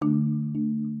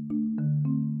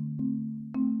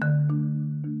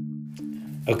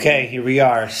Okay, here we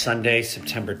are, Sunday,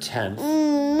 September 10th.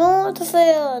 Not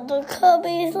fair. The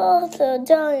Cubbies lost, the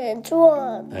Giants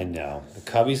won. I know. The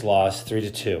Cubbies lost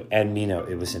 3-2. And, Nino,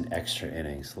 it was in extra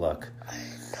innings. Look.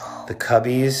 The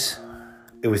Cubbies,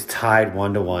 it was tied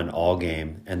 1-1 all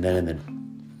game. And then in the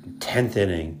 10th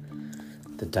inning,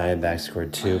 the Diamondbacks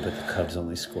scored 2, but the Cubs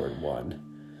only scored 1.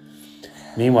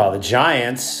 Meanwhile, the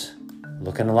Giants,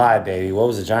 looking alive, baby. What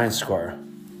was the Giants score?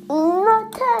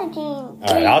 Not tagging. All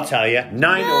right, I'll tell you.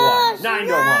 9-1. 9-1. No!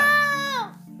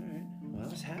 Well, I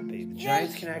was happy. The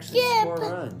Giants can actually score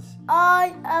runs.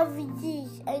 I have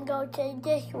these and go to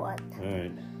this one. All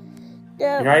right.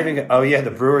 You're not even. Oh yeah,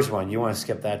 the Brewers one. You want to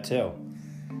skip that too?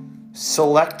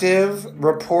 Selective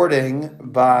reporting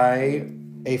by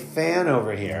a fan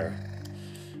over here.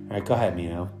 All right, go ahead,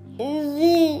 Nino.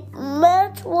 The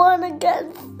Mets won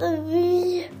against the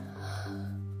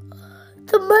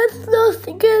Mets lost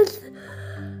against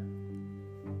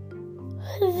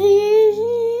the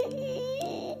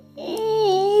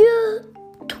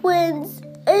Twins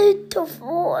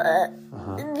 8-4.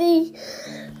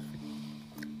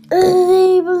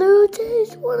 The Blue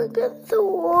Jays won against the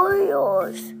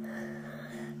Warriors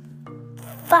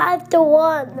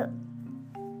 5-1.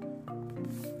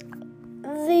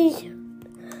 The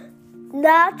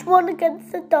Nats won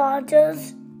against the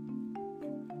Dodgers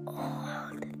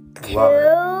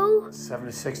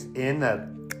 76 in that.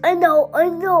 I know.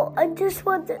 I just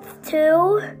want it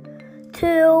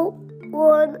 2-1-2.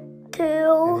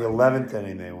 In the 11th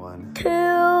inning, they won.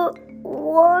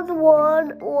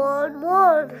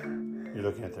 2-1-1-1-1. You're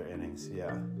looking at their innings,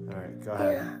 yeah. All right, go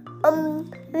ahead.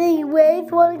 The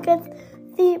Rays won against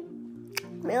the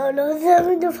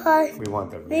 7-5. We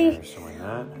want the Mariners to win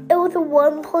that. It was a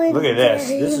 1 point. Look at this.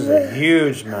 This is a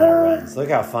huge amount of runs. Look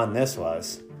how fun this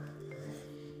was.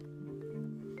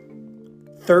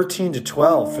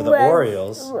 13-12 for the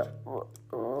Orioles.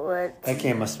 That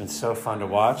game must have been so fun to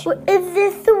watch. Is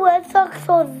this the Red Sox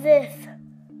or this?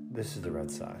 This is the Red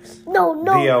Sox. No.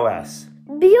 BOS.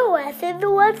 BOS is the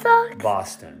Red Sox?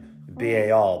 Boston.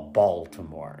 BAL,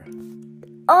 Baltimore.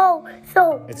 Oh,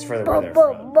 so it's for where they're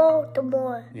from.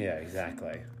 Baltimore. Yeah,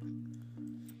 exactly.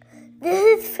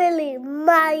 This is Philly,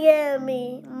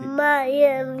 Miami.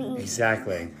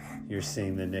 Exactly. You're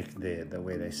seeing the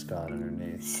way they spell it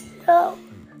underneath.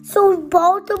 So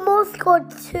Baltimore scored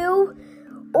 2.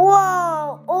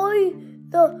 Wow!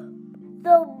 The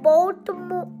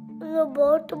Baltimore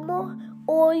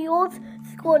Orioles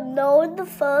scored no in the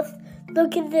first.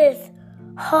 Look at this.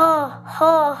 Ha.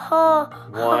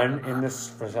 1 in the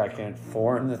second,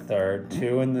 4 in the third,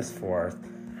 2 in the fourth,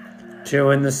 2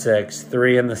 in the sixth,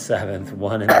 3 in the seventh,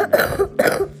 1 in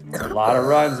the ninth. A lot of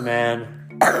runs, man.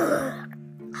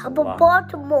 How about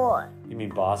Baltimore? You mean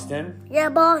Boston? Yeah,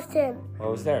 Boston. What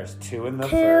was theirs? 2 in the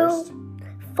first,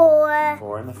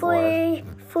 4 in the 3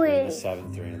 3 in the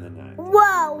seventh, 3 in the ninth.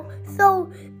 Wow.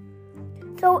 So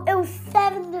it was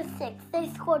 7-6. They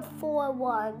scored 4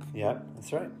 runs. Yep,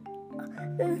 that's right. All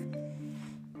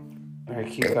right,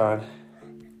 keep going.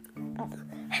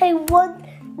 Hey,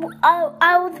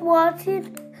 I was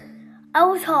watching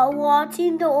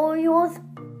the Orioles.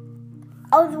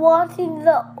 I was watching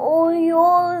the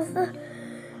Orioles,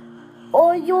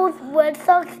 Red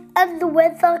Sox, and the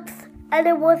Red Sox, and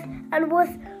it was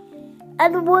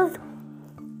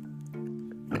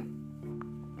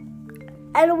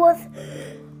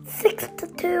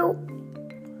 6-2.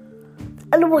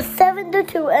 And it was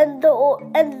 7-2,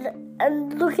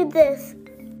 and look at this.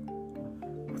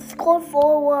 Scored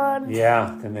 4-1.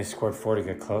 Yeah, then they scored 4 to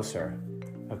get closer.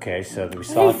 Okay, so we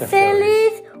saw the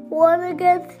Phillies won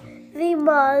against the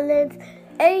Marlins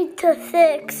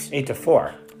 8-6.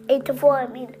 8-4. 8-4. I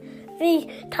mean, the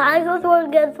Tigers won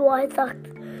against the White Sox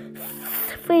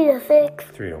 3-6.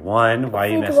 3-1. Why are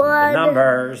you messing with the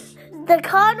numbers? The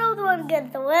Cardinals won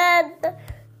against the Reds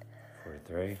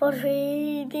 4-3.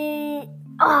 4-3. The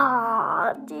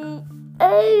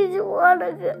A's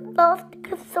lost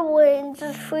against the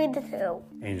Rangers 3-2.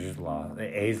 Angels lost.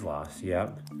 The A's lost.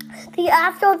 Yep. The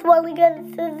Astros won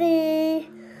against the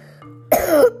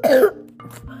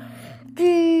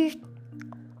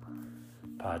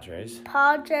Padres.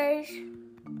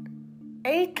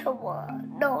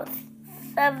 8-1. No,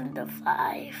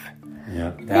 7-5.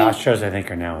 Yeah. The Astros, I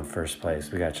think, are now in first place.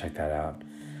 We gotta check that out.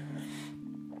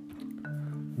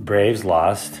 Braves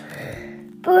lost.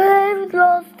 Braves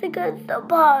lost against the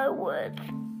Pirates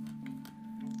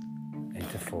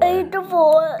 8-4.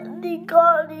 8-4. The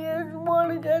Guardians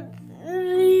won against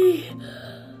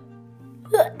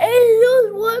the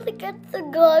Angels won against the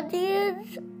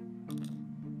Guardians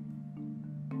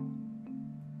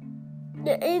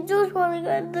The Angels won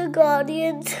against the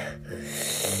Guardians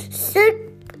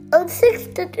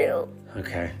 6-2.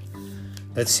 Okay.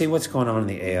 Let's see what's going on in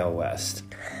the AL West.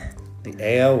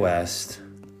 The AL West,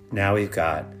 now we've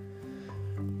got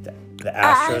the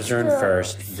Astros are in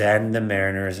first, then the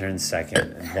Mariners are in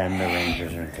second, and then the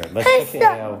Rangers are in third. Let's check the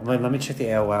AL. Let me check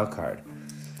the AL wild card.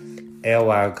 AL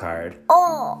wild card.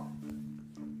 Oh.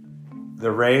 The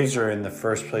Rays are in the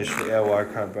first place for the AL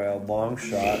wild card by a long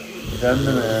shot. Then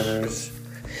the Mariners,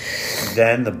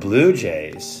 then the Blue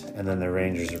Jays, and then the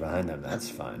Rangers are behind them.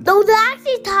 That's fun. No, they're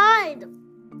actually tied.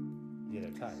 Yeah,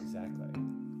 they're tied, exactly.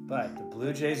 But the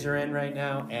Blue Jays are in right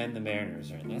now, and the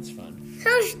Mariners are in. That's fun.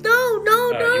 No.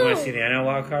 You want to see the NL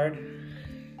wild card?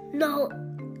 No.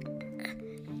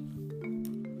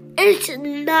 It's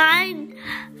 9.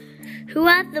 Who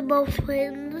has the most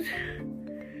wins?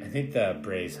 I think the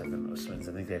Braves have the most wins.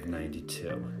 I think they have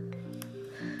 92.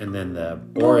 And then the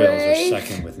Orioles are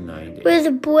second with 90. We're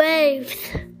the Braves.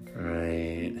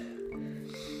 Right.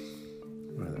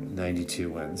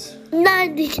 92 wins.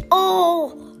 90.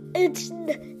 Oh, if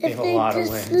have a lot of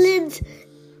wins. Slims.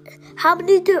 How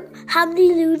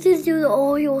many losers do the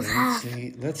Orioles have?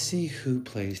 Let's see who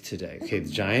plays today. Okay, the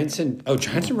Giants and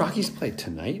Rockies play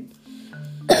tonight.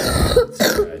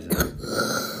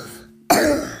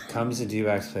 Cubs and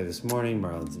D-backs play this morning.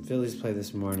 Marlins and Phillies play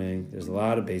this morning. There's a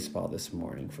lot of baseball this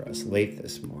morning for us, late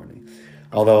this morning.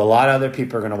 Although a lot of other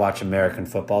people are going to watch American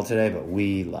football today, but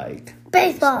we like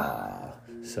baseball.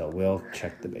 So we'll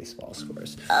check the baseball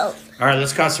scores. Oh. All right,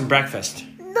 let's go have some breakfast.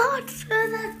 Not for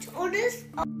that, honest.